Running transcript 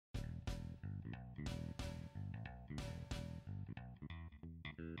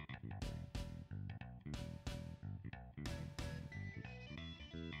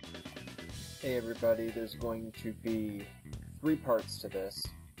Hey everybody, there's going to be 3 parts to this.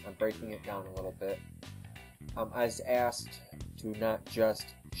 I'm breaking it down a little bit. I was asked to not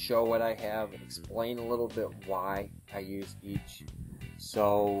just show what I have, explain a little bit why I use each.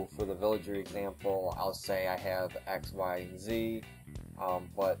 So for the villager example, I'll say I have X, Y, and Z,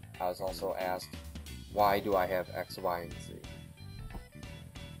 but I was also asked, why do I have X, Y, and Z?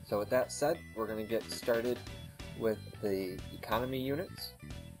 So with that said, we're going to get started with the economy units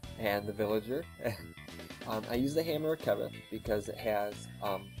and the villager. I use the hammer of Kevin because it has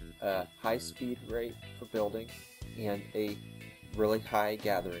a high speed rate for building and a really high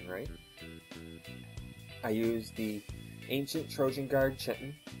gathering rate. I use the ancient Trojan Guard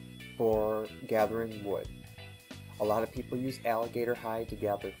chitin for gathering wood. A lot of people use alligator hide to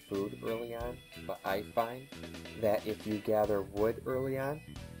gather food early on, but I find that if you gather wood early on,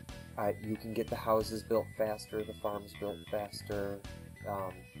 you can get the houses built faster, the farms built faster,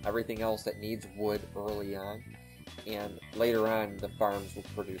 everything else that needs wood early on, and later on the farms will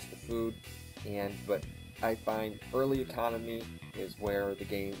produce the food. But I find early economy is where the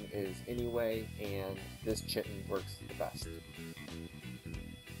game is anyway, and this chitin works the best.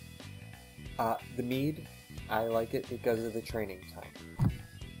 The mead, I like it because of the training time.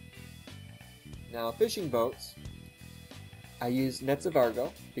 Now fishing boats, I use nets of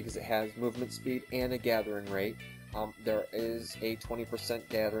Argo because it has movement speed and a gathering rate. There is a 20%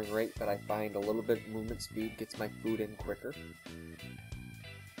 gathering rate, but I find a little bit of movement speed gets my food in quicker.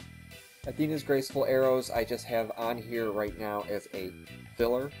 Athena's graceful arrows I just have on here right now as a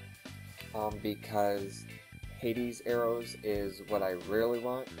filler because Hades arrows is what I really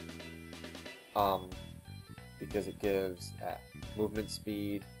want because it gives movement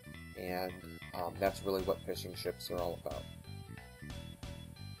speed, and that's really what fishing ships are all about.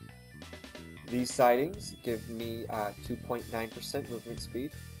 These sightings give me 2.9% movement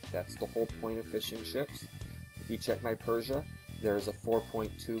speed. That's the whole point of fishing ships. If you check my Persia, there's a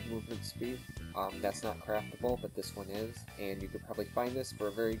 4.2 movement speed. That's not craftable, but this one is, and you could probably find this for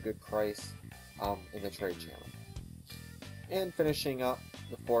a very good price in the trade channel. And finishing up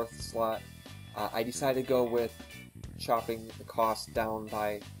the 4th slot, I decided to go with chopping the cost down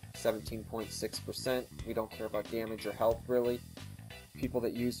by 17.6%. We don't care about damage or health really. People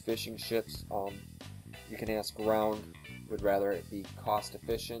that use fishing ships, you can ask around, would rather it be cost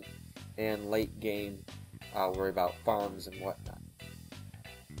efficient, and late game worry about farms and whatnot.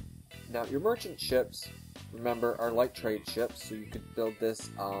 Now your merchant ships, remember, are like trade ships, so you could build this,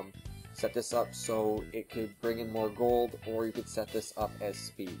 set this up so it could bring in more gold, or you could set this up as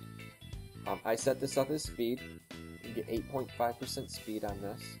speed. I set this up as speed. You get 8.5% speed on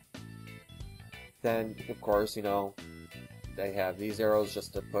this. Then of course, you know, they have these arrows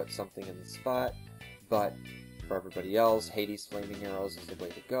just to put something in the spot, but for everybody else, Hades flaming arrows is the way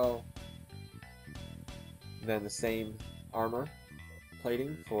to go. Then the same armor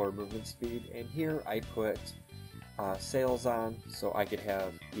plating for movement speed, and here I put sails on so I could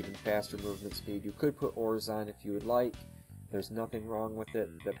have even faster movement speed. You could put oars on if you would like. There's nothing wrong with it.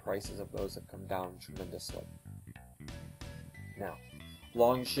 The prices of those have come down tremendously. Now,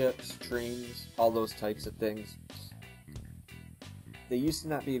 long ships, trees, all those types of things, they used to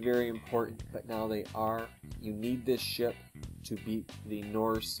not be very important, but now they are. You need this ship to beat the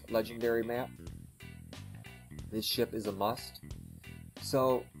Norse legendary map. This ship is a must.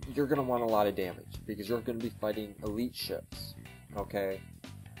 So you're going to want a lot of damage because you're going to be fighting elite ships. Okay?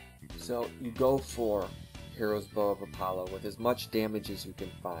 So you go for Hero's Bow of Apollo with as much damage as you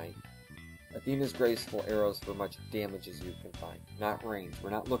can find. Athena's graceful arrows for much damage as you can find. Not range.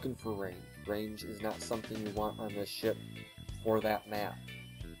 We're not looking for range. Range is not something you want on this ship for that map.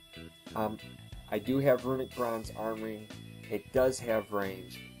 I do have runic bronze armoring. It does have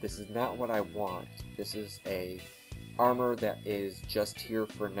range. This is not what I want. This is a armor that is just here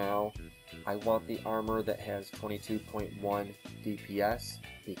for now. I want the armor that has 22.1 DPS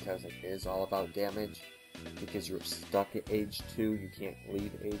because it is all about damage. Because you're stuck at age 2, you can't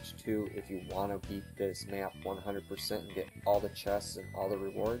leave age 2 if you want to beat this map 100% and get all the chests and all the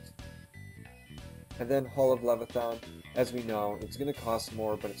rewards. And then Hull of Leviathan, as we know, it's going to cost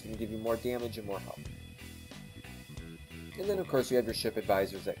more, but it's going to give you more damage and more health. And then of course you have your ship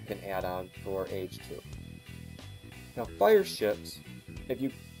advisors that can add on for age 2. Now fire ships, if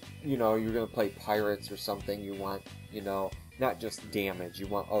you're going to play pirates or something, you want, not just damage, you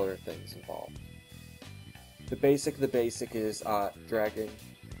want other things involved. The basic is Dragon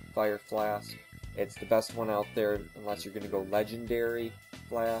Fire Flask. It's the best one out there unless you're going to go Legendary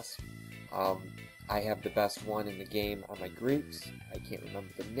Flask. I have the best one in the game on my Greeks. I can't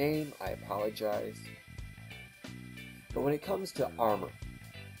remember the name, I apologize. But when it comes to armor,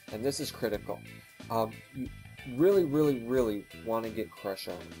 and this is critical. You really want to get crush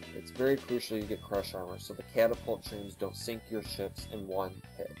armor. It's very crucial you get crush armor so the catapult streams don't sink your ships in one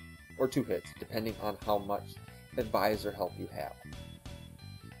hit, or 2 hits, depending on how much advisor help you have.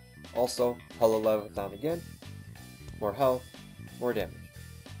 Also, Hull of Leviathan again, more health, more damage.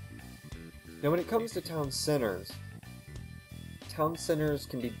 Now when it comes to town centers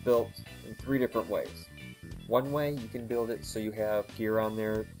can be built in 3 different ways. One way, you can build it so you have gear on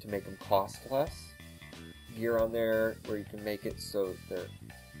there to make them cost less. Gear on there where you can make it so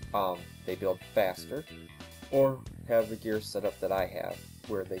they build faster. Or have the gear set up that I have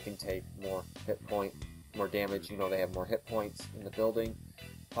where they can take more hit point, more damage, they have more hit points in the building.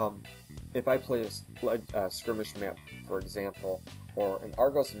 If I play a skirmish map, for example, or an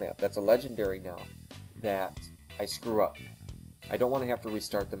Argos map that's a legendary now, that I screw up. I don't want to have to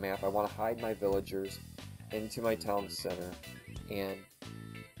restart the map. I want to hide my villagers into my town center, and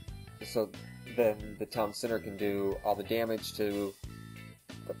so then the town center can do all the damage to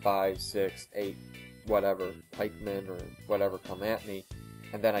the 5, 6, 8, whatever, pikemen or whatever come at me,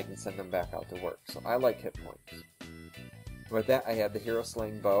 and then I can send them back out to work. So I like hit points. With that, I have the hero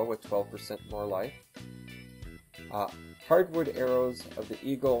slaying bow with 12% more life. Hardwood arrows of the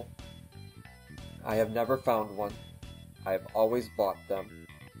eagle. I have never found one. I've always bought them.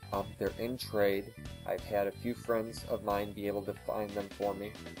 They're in trade. I've had a few friends of mine be able to find them for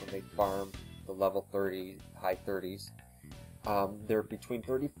me when they farm the level 30, high 30s. They're between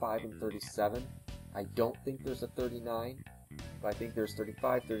 35 and 37. I don't think there's a 39, but I think there's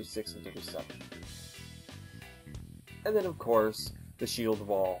 35, 36, and 37. And then of course, the shield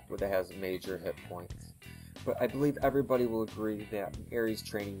wall, where it has major hit points. But I believe everybody will agree that Ares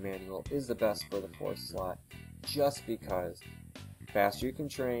training manual is the best for the 4th slot, just because faster you can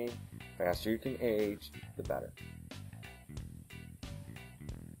train, faster you can age, the better.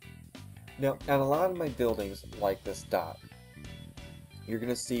 Now, on a lot of my buildings like this dot, you're going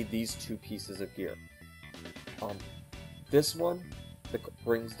to see these 2 pieces of gear. This one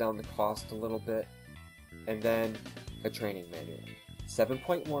brings down the cost a little bit, and then a training manual.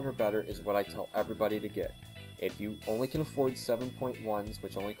 7.1 or better is what I tell everybody to get. If you only can afford 7.1s,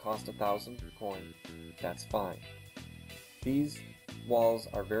 which only cost 1,000 coin, that's fine. These walls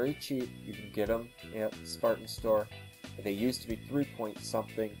are very cheap. You can get them at the Spartan store. They used to be 3 point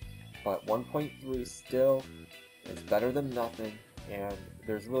something, but 1.3 still is better than nothing, and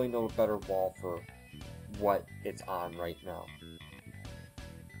there's really no better wall for what it's on right now.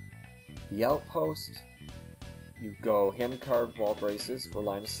 The outpost, you go hand-carved wall braces for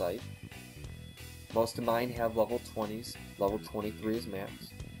line of sight. Most of mine have level 20s, level 23 is max,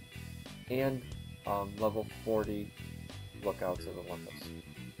 and level 40 lookouts of the windows.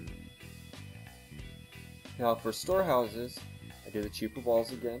 Now for storehouses, I do the cheaper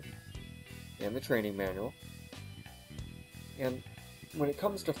walls again, and the training manual. And when it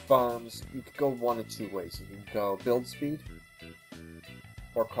comes to farms, you could go 1 of 2 ways. You can go build speed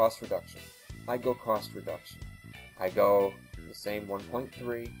or cost reduction. I go cost reduction. I go the same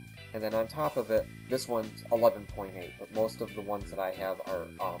 1.3, and then on top of it, this one's 11.8, but most of the ones that I have are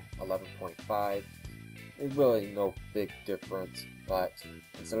 11.5. There's really no big difference, but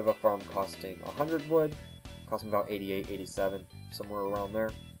instead of a farm costing 100 wood, costing about 88, 87, somewhere around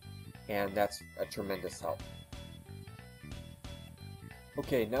there, and that's a tremendous help.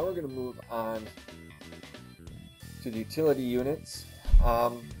 Okay, now we're going to move on to the utility units.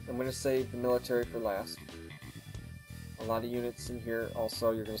 I'm going to save the military for last. A lot of units in here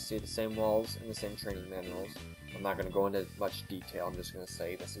also, you're going to see the same walls and the same training manuals. I'm not going to go into much detail, I'm just going to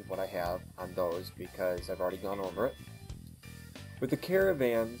say this is what I have on those because I've already gone over it. With the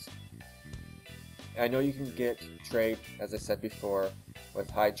caravans, I know you can get trade, as I said before, with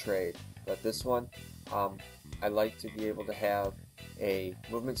high trade, but this one, I like to be able to have a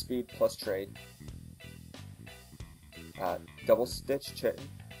movement speed plus trade, double stitch chitin,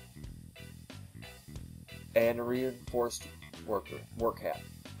 and a reinforced work hat.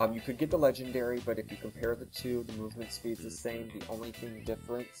 You could get the legendary, but if you compare the two, the movement speed's the same. The only thing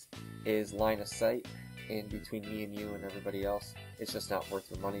difference is line of sight, and between me and you and everybody else, it's just not worth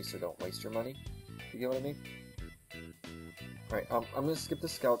your money, so don't waste your money. You get what I mean? Alright, I'm going to skip the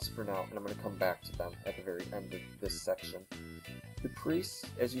scouts for now, and I'm going to come back to them at the very end of this section. The priests,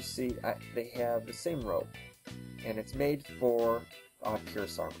 as you see, they have the same robe, and it's made for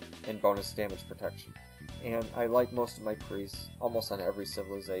pierce armor and bonus damage protection. And I like most of my priests, almost on every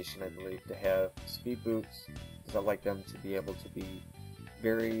civilization I believe, to have speed boots, because I like them to be able to be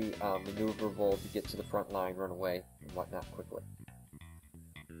very maneuverable to get to the front line, run away, and whatnot quickly.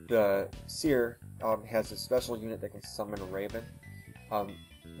 The seer has a special unit that can summon a raven.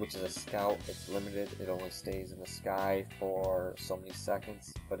 which is a scout. It's limited. It only stays in the sky for so many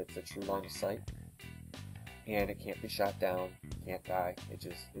seconds, but it's a true line of sight. And it can't be shot down, can't die. It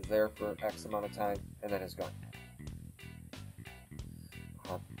just is there for X amount of time and then it's gone.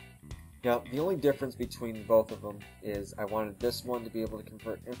 Now, the only difference between both of them is I wanted this one to be able to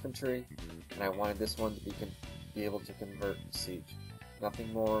convert infantry, and I wanted this one to be able to convert siege.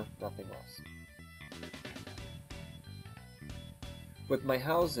 Nothing more, nothing less. With my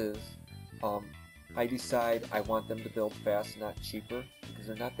houses, I decide I want them to build fast, not cheaper, because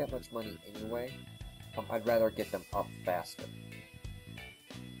they're not that much money anyway. I'd rather get them up faster.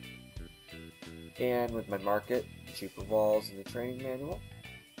 And with my market, cheaper walls in the training manual.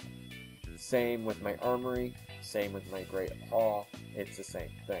 Same with my armory, same with my great hall, it's the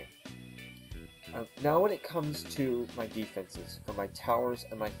same thing. Now when it comes to my defenses, for my towers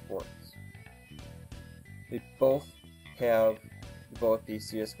and my forts, they both have the Bow of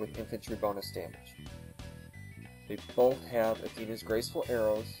Theseus with infantry bonus damage. They both have Athena's graceful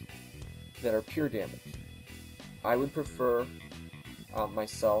arrows that are pure damage. I would prefer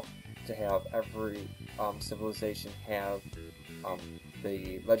myself to have every civilization have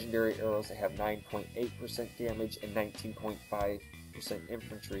the legendary arrows that have 9.8% damage and 19.5%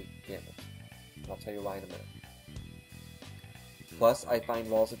 infantry damage. I'll tell you why in a minute. Plus, I find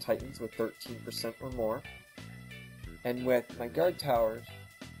Walls of Titans with 13% or more. And with my guard towers,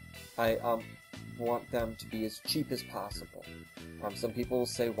 I want them to be as cheap as possible. Some people will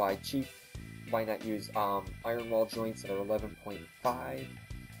say, why cheap? Why not use iron wall joints that are 11.5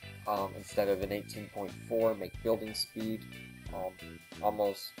 instead of an 18.4, make building speed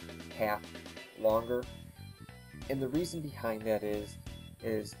almost half longer? And the reason behind that is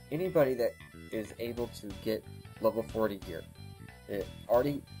anybody that is able to get level 40 gear, it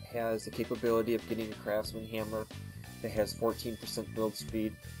already has the capability of getting a craftsman hammer that has 14% build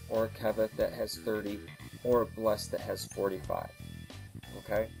speed, or a Keveth that has 30, or a Bless that has 45.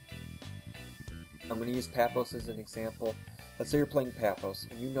 Okay? I'm going to use Paphos as an example. Let's say you're playing Paphos,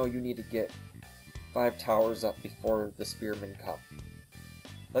 and you know you need to get 5 towers up before the spearmen come.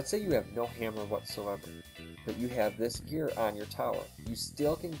 Let's say you have no hammer whatsoever, but you have this gear on your tower. You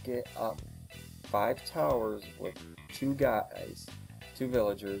still can get up 5 towers with 2 guys, 2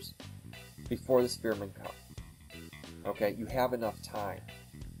 villagers, before the spearmen come. Okay, you have enough time.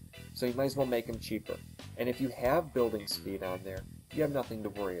 So you might as well make them cheaper. And if you have building speed on there, you have nothing to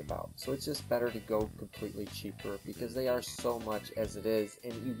worry about. So it's just better to go completely cheaper because they are so much as it is,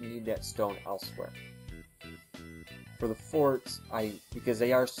 and you need that stone elsewhere. For the forts, because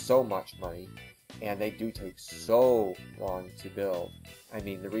they are so much money, and they do take so long to build. I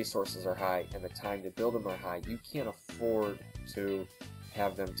mean, the resources are high, and the time to build them are high. You can't afford to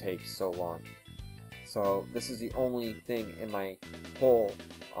have them take so long. So this is the only thing in my whole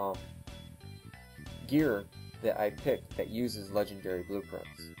gear that I picked that uses legendary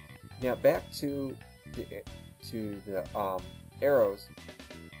blueprints. Now back to the arrows.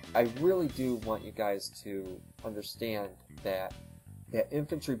 I really do want you guys to understand that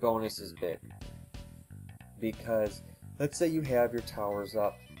infantry bonus is big, because let's say you have your towers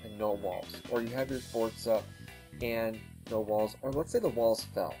up and no walls, or you have your forts up and no walls, or let's say the walls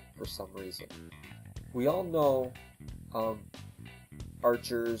fell for some reason. We all know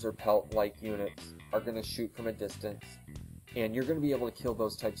archers or pelt-like units are going to shoot from a distance, and you're going to be able to kill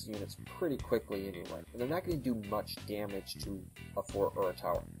those types of units pretty quickly anyway. And they're not going to do much damage to a fort or a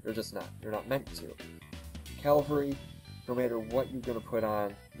tower. They're just not. They're not meant to. Cavalry, no matter what you're going to put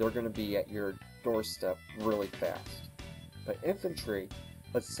on, they're going to be at your doorstep really fast. But infantry,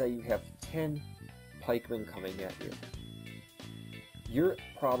 let's say you have 10 pikemen coming at you. You're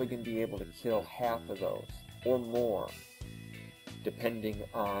probably going to be able to kill half of those, or more, depending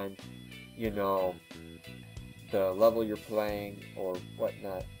on, you know, the level you're playing or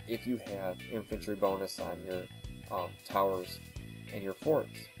whatnot, if you have infantry bonus on your towers and your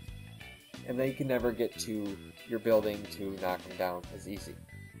forts. And they can never get to your building to knock them down as easy.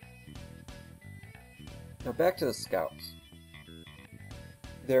 Now back to the scouts.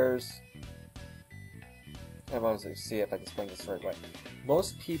 I want to see if I can explain this the right way.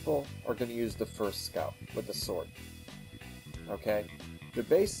 Most people are going to use the first scout with the sword. Okay? The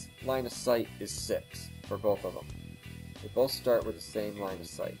base line of sight is 6 for both of them. They both start with the same line of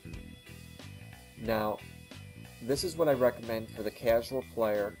sight. Now, this is what I recommend for the casual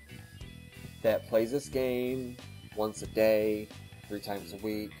player that plays this game once a day, 3 times a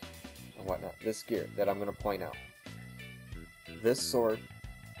week, and whatnot. This gear that I'm going to point out. This sword,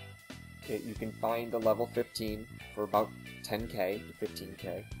 you can find a level 15 for about 10k to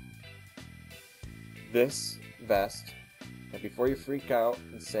 15k. This vest Now before you freak out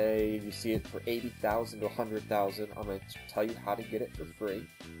and say you see it for 80,000 to 100,000, I'm going to tell you how to get it for free.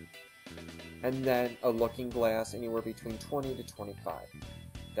 And then a looking glass anywhere between 20 to 25.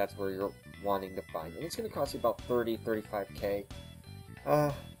 That's where you're wanting to find. And it's going to cost you about 30, 35k.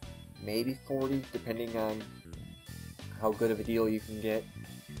 Maybe 40, depending on how good of a deal you can get.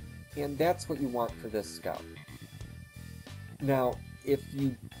 And that's what you want for this scout. Now, if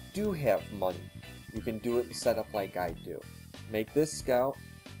you do have money, you can do it and set up like I do. Make this scout,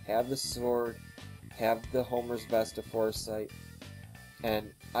 have the sword, have the Homer's Vest of Foresight,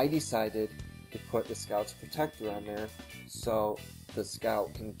 and I decided to put the Scout's Protector on there so the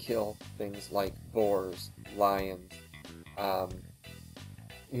scout can kill things like boars, lions,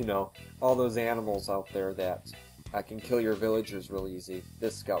 you know, all those animals out there that can kill your villagers real easy.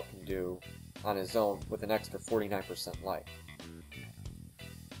 This scout can do on his own with an extra 49% life.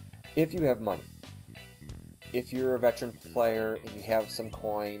 If you have money, if you're a veteran player and you have some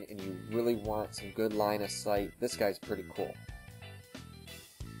coin and you really want some good line of sight, this guy's pretty cool.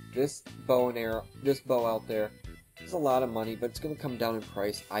 This bow and arrow, this bow out there, is a lot of money, but it's going to come down in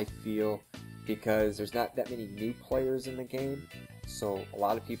price, I feel, because there's not that many new players in the game. So a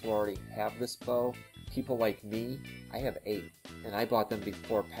lot of people already have this bow. People like me, I have 8, and I bought them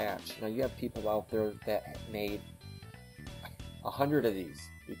before patch. Now you have people out there that made 100 of these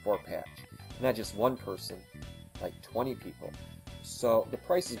before patch. Not just one person, like 20 people. So the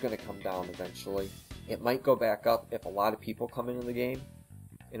price is going to come down eventually. It might go back up if a lot of people come into the game,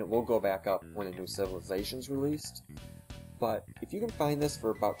 and it will go back up when a new civilization is released. But if you can find this for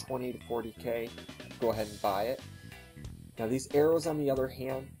about 20 to 40k, go ahead and buy it. Now these arrows, on the other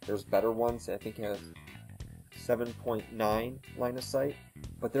hand, there's better ones that I think have 7.9 line of sight,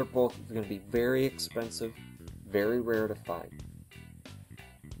 but they're both going to be very expensive, very rare to find.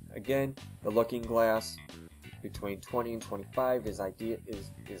 Again, the looking glass between 20 and 25 is ideal.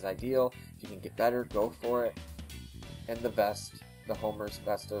 If you can get better, go for it. And the vest, the Homer's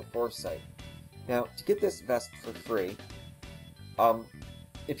Vest of Foresight. Now, to get this vest for free,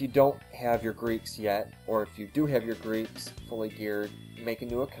 if you don't have your Greeks yet, or if you do have your Greeks fully geared, make a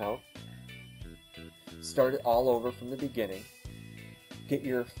new account. Start it all over from the beginning. Get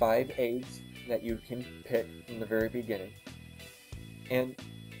your 5 aids that you can pick from the very beginning. And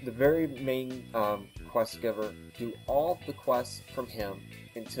the very main quest giver, do all the quests from him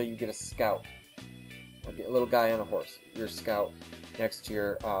until you get a scout. Or get a little guy on a horse, your scout, next to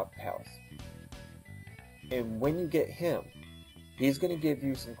your palace. And when you get him, he's going to give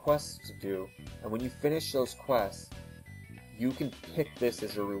you some quests to do, and when you finish those quests, you can pick this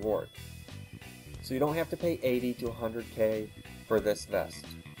as a reward. So you don't have to pay 80 to 100k for this vest.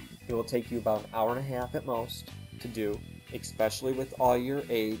 It will take you about an hour and a half at most to do, especially with all your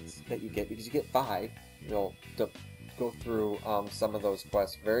aids that you get, because you get 5. You'll go through some of those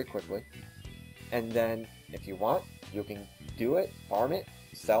quests very quickly. And then, if you want, you can do it, farm it,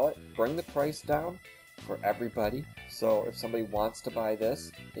 sell it, bring the price down for everybody. So if somebody wants to buy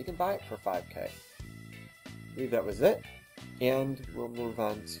this, they can buy it for 5k. I believe that was it. And we'll move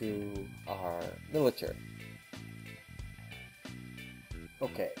on to our military.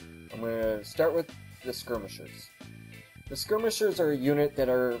 Okay, I'm going to start with the skirmishers. The skirmishers are a unit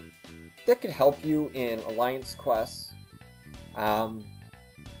that could help you in alliance quests.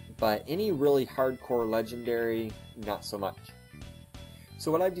 But any really hardcore legendary, not so much.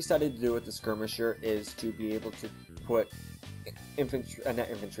 So what I've decided to do with the skirmisher is to be able to put infantry, not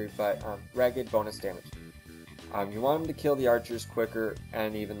infantry, but ragged bonus damage. You want them to kill the archers quicker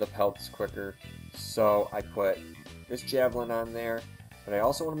and even the pelts quicker, so I put this javelin on there, but I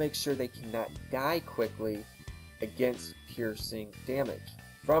also want to make sure they cannot die quickly against piercing damage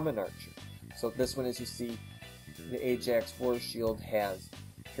from an archer. So this one, as you see, the Ajax War Shield has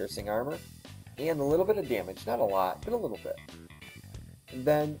piercing armor and a little bit of damage, not a lot, but a little bit. And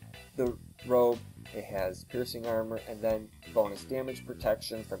then the robe, it has piercing armor and then bonus damage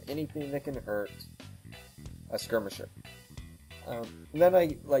protection from anything that can hurt a skirmisher. And then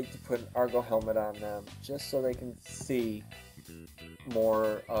I like to put an Argo helmet on them just so they can see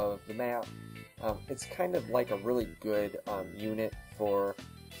more of the map. It's kind of like a really good unit for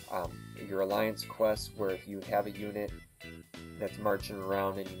your alliance quests, where if you have a unit that's marching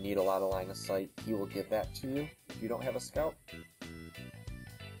around and you need a lot of line of sight, he will give that to you if you don't have a scout.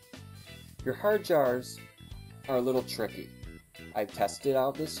 Your hard jars are a little tricky. I've tested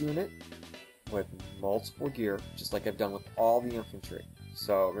out this unit with multiple gear, just like I've done with all the infantry.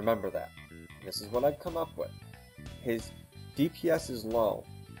 So remember that. This is what I've come up with. His DPS is low,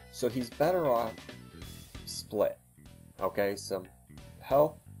 so he's better off split. Okay, some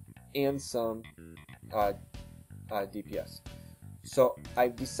health and some DPS. So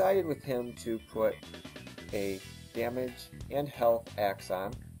I've decided with him to put a damage and health axe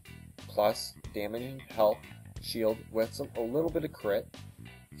on, plus damage and health shield with a little bit of crit.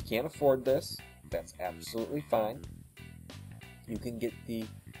 If you can't afford this, that's absolutely fine. You can get the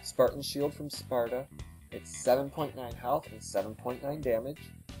Spartan shield from Sparta. It's 7.9 health and 7.9 damage.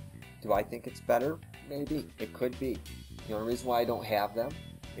 Do I think it's better? Maybe. It could be. The only reason why I don't have them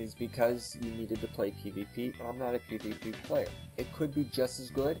is because you needed to play PvP, and I'm not a PvP player. It could be just as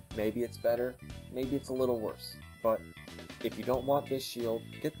good. Maybe it's better. Maybe it's a little worse. But if you don't want this shield,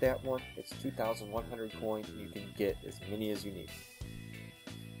 get that one. It's 2,100 coins, and you can get as many as you need.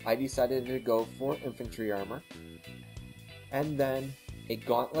 I decided to go for infantry armor, and then a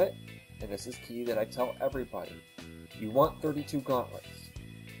gauntlet, and this is key that I tell everybody. You want 32 gauntlets,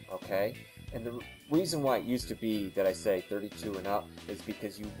 okay? And the reason why it used to be that I say 32 and up is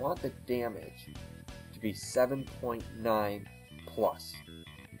because you want the damage to be 7.9 plus.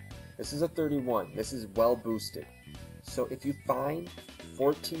 This is a 31. This is well boosted. So if you find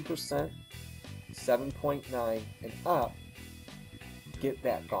 14%, 7.9 and up, get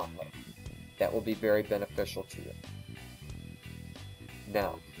that gauntlet. That will be very beneficial to you.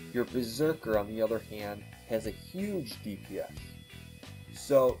 Now, your Berserker, on the other hand, has a huge DPS.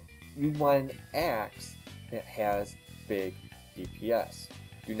 So you want an axe that has big DPS.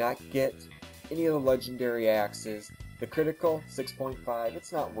 Do not get any of the legendary axes. The critical, 6.5,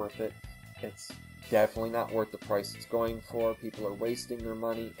 it's not worth it. It's definitely not worth the price it's going for. People are wasting their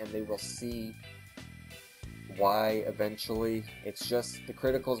money, and they will see why eventually. It's just the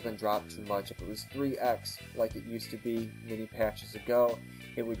critical's been dropped too much. If it was 3x like it used to be many patches ago,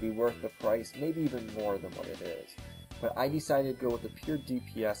 it would be worth the price, maybe even more than what it is. But I decided to go with a pure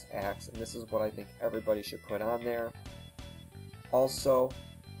DPS axe, and this is what I think everybody should put on there. Also,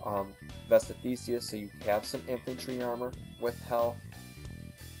 Vest of Theseus, so you have some infantry armor with health.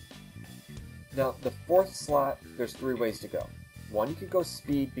 Now, the fourth slot, there's 3 ways to go. One, you could go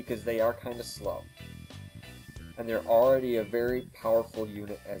speed because they are kind of slow, and they're already a very powerful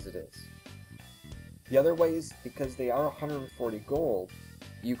unit as it is. The other way is because they are 140 gold,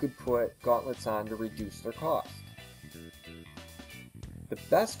 you could put gauntlets on to reduce their cost. The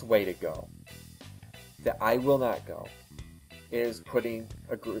best way to go, that I will not go, is putting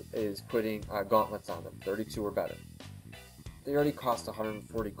gauntlets on them, 32 or better. They already cost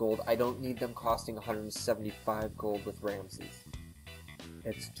 140 gold. I don't need them costing 175 gold with Ramses.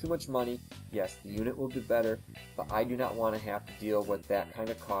 It's too much money. Yes, the unit will be better, but I do not want to have to deal with that kind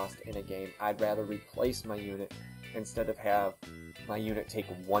of cost in a game. I'd rather replace my unit instead of have my unit take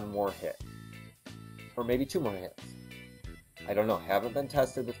 1 more hit. Or maybe 2 more hits. I don't know. Haven't been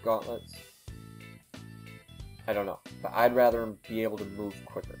tested with gauntlets. I don't know. But I'd rather be able to move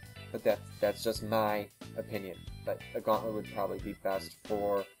quicker. But that's just my opinion. But a gauntlet would probably be best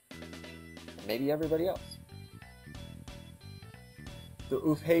for maybe everybody else. The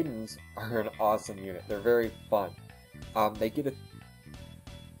Ulfhedens are an awesome unit. They're very fun. They get a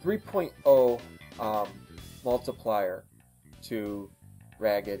 3.0 multiplier to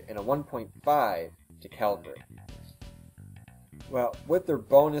Ragged and a 1.5 to Cavalry. Well, with their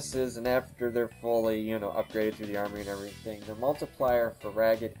bonuses and after they're fully, upgraded through the army and everything, their multiplier for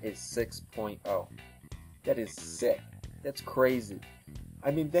Ragged is 6.0. That is sick. That's crazy.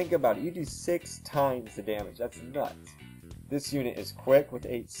 I mean, think about it. You do 6 times the damage. That's nuts. This unit is quick with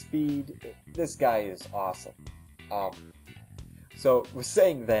 8 speed. This guy is awesome. So, with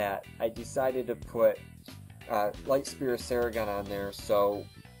saying that, I decided to put Light Spear Saragon on there, so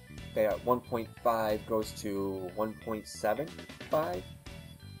that 1.5 goes to 1.75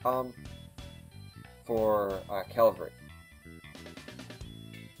 for Cavalry.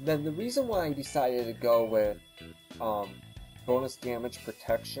 Then the reason why I decided to go with bonus damage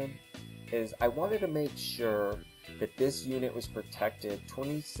protection is I wanted to make sure that this unit was protected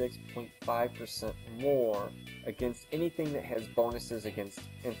 26.5% more against anything that has bonuses against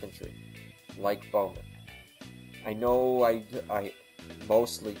infantry, like bowmen. I know I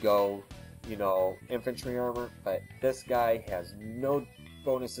mostly go, infantry armor, but this guy has no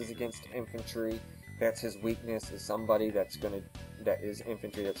bonuses against infantry. That's his weakness, is somebody that is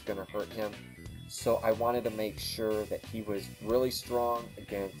infantry that's gonna hurt him. So I wanted to make sure that he was really strong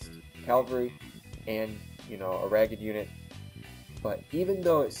against cavalry and, a ragged unit. But even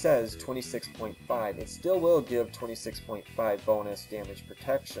though it says 26.5, it still will give 26.5 bonus damage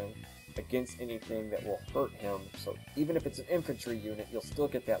protection against anything that will hurt him. So even if it's an infantry unit, you'll still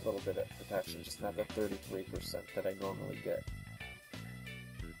get that little bit of protection, just not the 33% that I normally get.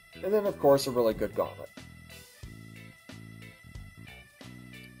 And then, of course, a really good gauntlet.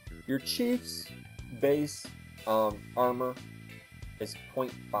 Your chief's base armor is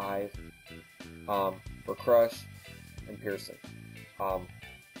 0.5 for crush and piercing.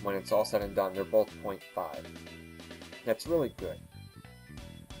 When it's all said and done, they're both 0.5. That's really good.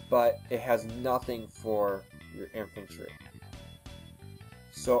 But it has nothing for your infantry.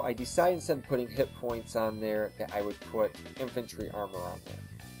 So I decided instead of putting hit points on there that I would put infantry armor on there.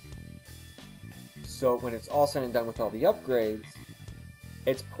 So when it's all said and done with all the upgrades,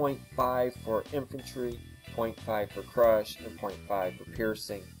 it's 0.5 for infantry, 0.5 for crush, and 0.5 for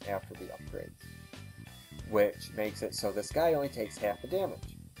piercing after the upgrades. Which makes it so this guy only takes half the damage.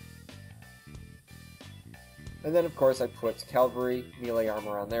 And then of course I put cavalry melee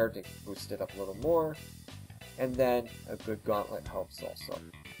armor on there to boost it up a little more. And then a good gauntlet helps also.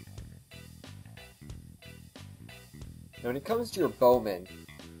 Now when it comes to your bowman,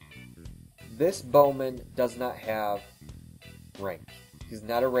 this bowman does not have range. He's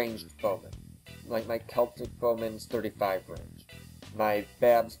not a ranged bowman. Like my Celtic bowman's 35 range. My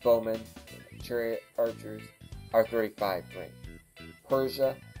Babs bowman, chariot archers, are 35 range.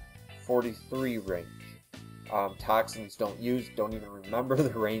 Persia, 43 range. Toxins don't even remember the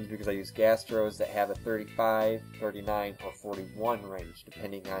range because I use Gastros that have a 35, 39, or 41 range,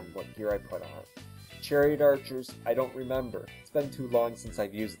 depending on what gear I put on. Chariot archers, I don't remember. It's been too long since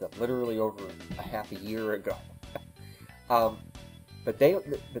I've used them, literally over a half a year ago. But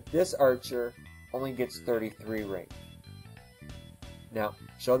this archer only gets 33 range. Now,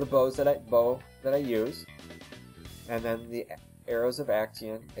 show the bow that I use, and then the arrows of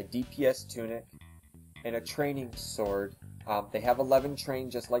Actaeon, a DPS tunic, and a training sword. They have 11 train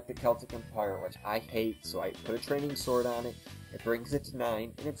just like the Celtic Empire, which I hate, so I put a training sword on it. It brings it to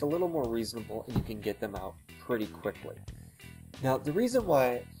 9, and it's a little more reasonable, and you can get them out pretty quickly. Now, the reason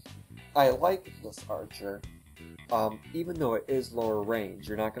why I like this archer, even though it is lower range,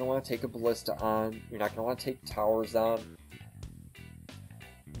 you're not going to want to take a ballista on, you're not going to want to take towers on,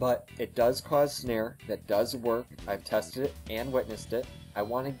 but it does cause snare. That does work. I've tested it and witnessed it. I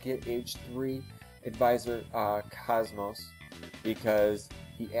want to get age 3 Advisor Cosmos because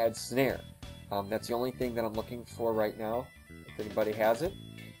he adds snare. That's the only thing that I'm looking for right now. If anybody has it,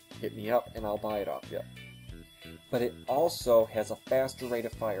 hit me up and I'll buy it off you. But it also has a faster rate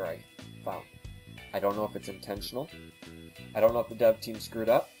of fire, I found. I don't know if it's intentional. I don't know if the dev team screwed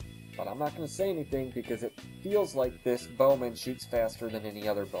up, but I'm not going to say anything because it feels like this bowman shoots faster than any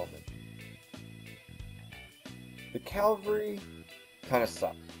other bowman. The cavalry kind of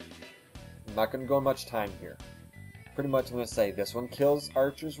suck. I'm not going to go much time here. Pretty much I'm going to say this one kills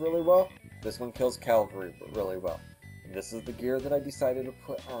archers really well, this one kills cavalry really well. And this is the gear that I decided to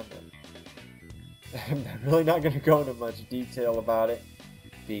put on them. I'm really not going to go into much detail about it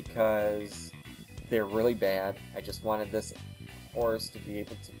because they're really bad. I just wanted this horse to be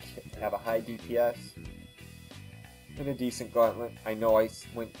able to have a high DPS and a decent gauntlet. I know I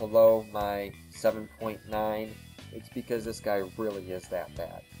went below my 7.9. It's because this guy really is that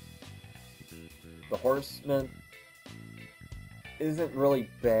bad. The horseman isn't really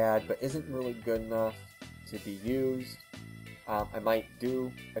bad, but isn't really good enough to be used. I might do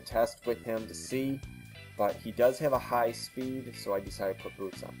a test with him to see, but he does have a high speed, so I decided to put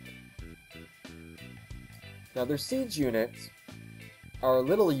boots on him. Now their siege units are a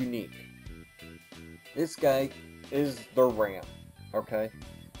little unique. This guy is the ram, okay?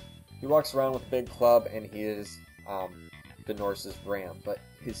 He walks around with a big club and he is the Norse's ram, but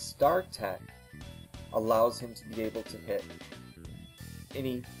his star tech allows him to be able to hit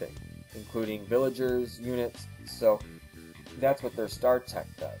anything, including villagers, units, so that's what their star tech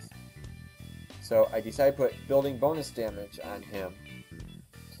does. So I decided to put building bonus damage on him,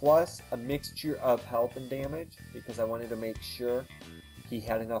 plus a mixture of health and damage, because I wanted to make sure he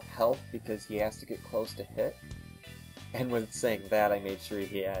had enough health because he has to get close to hit. And with saying that, I made sure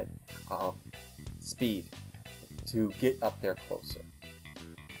he had speed to get up there closer.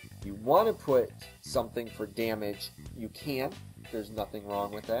 If you want to put something for damage, you can. There's nothing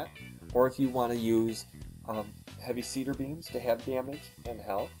wrong with that. Or if you want to use heavy cedar beams to have damage and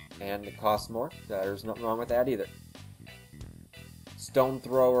health, and it costs more, there's nothing wrong with that either. Stone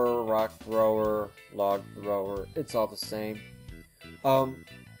thrower, rock thrower, log thrower, it's all the same.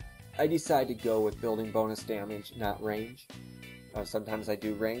 I decided to go with building bonus damage, not range. Sometimes I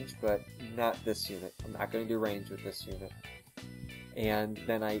do range, but not this unit. I'm not going to do range with this unit. And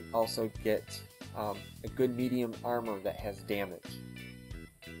then I also get a good medium armor that has damage.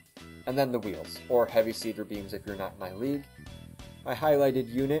 And then the wheels, or heavy cedar beams if you're not in my league. My highlighted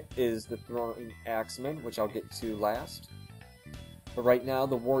unit is the throwing axeman, which I'll get to last. But right now,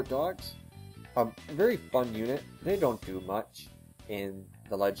 the war dogs, a very fun unit. They don't do much in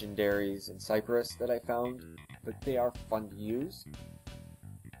the legendaries in Cyprus that I found. but they are fun to use.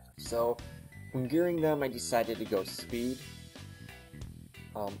 So when gearing them, I decided to go speed.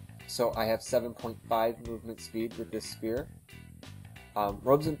 So I have 7.5 movement speed with this spear.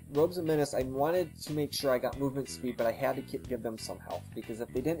 Robes of Menace, I wanted to make sure I got movement speed, but I had to give them some health, because if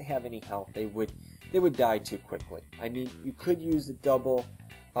they didn't have any health, they would die too quickly. I mean, you could use a double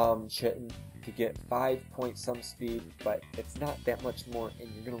chitin to get 5 point some speed, but it's not that much more, and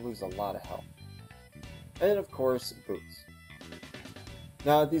you're going to lose a lot of health. And then, of course, boots.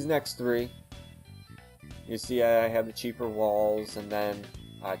 Now, these next three, you see I have the cheaper walls, and then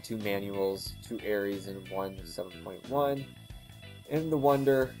 2 manuals, 2 Aries, and 1 7.1. And the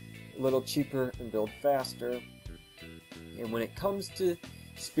Wonder, a little cheaper and build faster. And when it comes to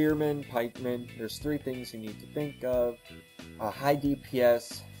spearmen, pikemen, there's 3 things you need to think of. High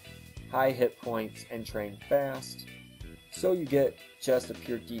DPS, high hit points, and train fast. So you get just a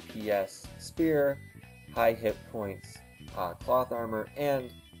pure DPS spear, high hit points, cloth armor,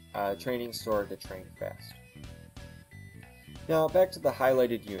 and training sword to train fast. Now back to the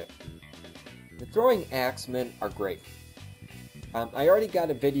highlighted unit. The throwing axemen are great. I already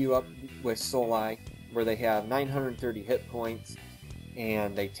got a video up with Soli where they have 930 hit points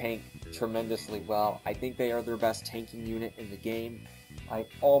and they tank tremendously well. I think they are their best tanking unit in the game. I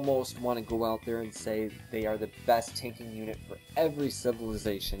almost want to go out there and say they are the best tanking unit for every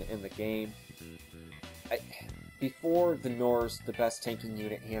civilization in the game. Before the Norse, the best tanking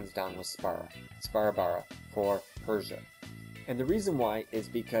unit hands down was Sparabara for Persia. And the reason why is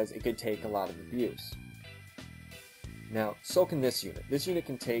because it could take a lot of abuse. Now, so can this unit. This unit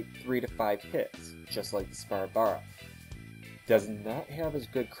can take 3 to 5 hits, just like the Sparabara. Does not have as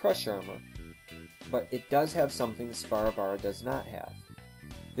good crush armor, but it does have something the Sparabara does not have.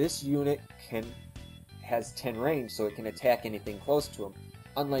 This unit has 10 range, so it can attack anything close to him.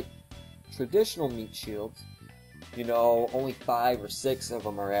 Unlike traditional meat shields, you know, only 5 or 6 of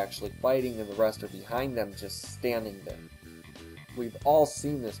them are actually fighting and the rest are behind them just standing there. We've all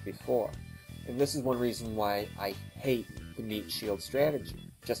seen this before. And this is one reason why I hate the meat shield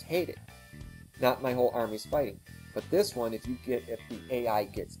strategy. Just hate it. Not my whole army's fighting. But this one, if the AI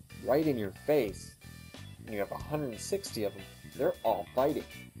gets right in your face, and you have 160 of them, they're all fighting.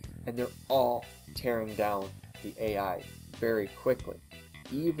 And they're all tearing down the AI very quickly.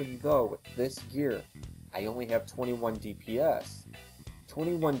 Even though with this gear, I only have 21 DPS.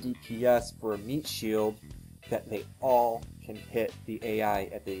 21 DPS for a meat shield that they all can hit the AI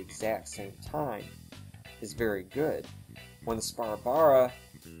at the exact same time is very good. When the Sparabara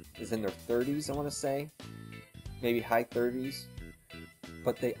is in their 30s, I want to say, maybe high 30s,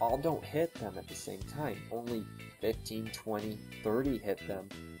 but they all don't hit them at the same time. Only 15, 20, 30 hit them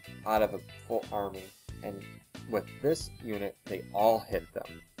out of a full army, and with this unit, they all hit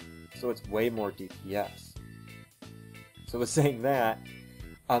them. So it's way more DPS. So with saying that,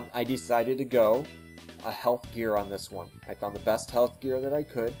 I decided to go a health gear on this one. I found the best health gear that I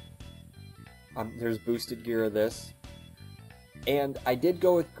could. There's boosted gear of this. And I did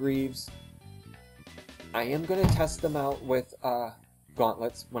go with Greaves. I am going to test them out with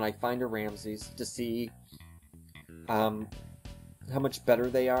gauntlets when I find a Ramses to see how much better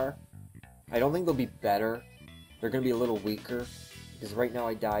they are. I don't think they'll be better. They're going to be a little weaker, because right now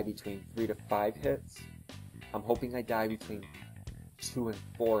I die between 3 to 5 hits. I'm hoping I die between 2 and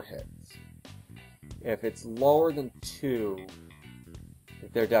 4 hits. If it's lower than 2,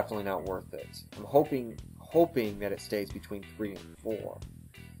 they're definitely not worth it. I'm hoping that it stays between 3 and 4.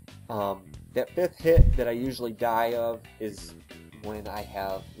 That 5th hit that I usually die of is when I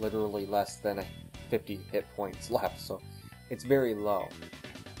have literally less than 50 hit points left, so it's very low.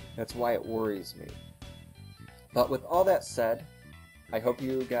 That's why it worries me. But with all that said, I hope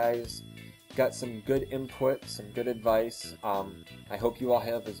you guys got some good input, some good advice. I hope you all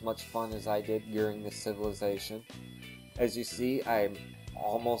have as much fun as I did during this civilization. As you see, I'm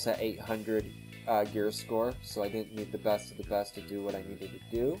almost at 800 gear score, so I didn't need the best of the best to do what I needed to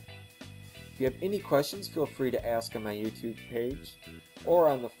do. If you have any questions, feel free to ask on my YouTube page or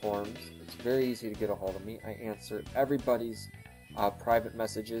on the forums. It's very easy to get a hold of me. I answer everybody's private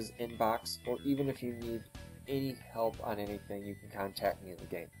messages, inbox, or even if you need any help on anything, you can contact me in the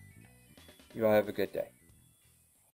game. You all have a good day.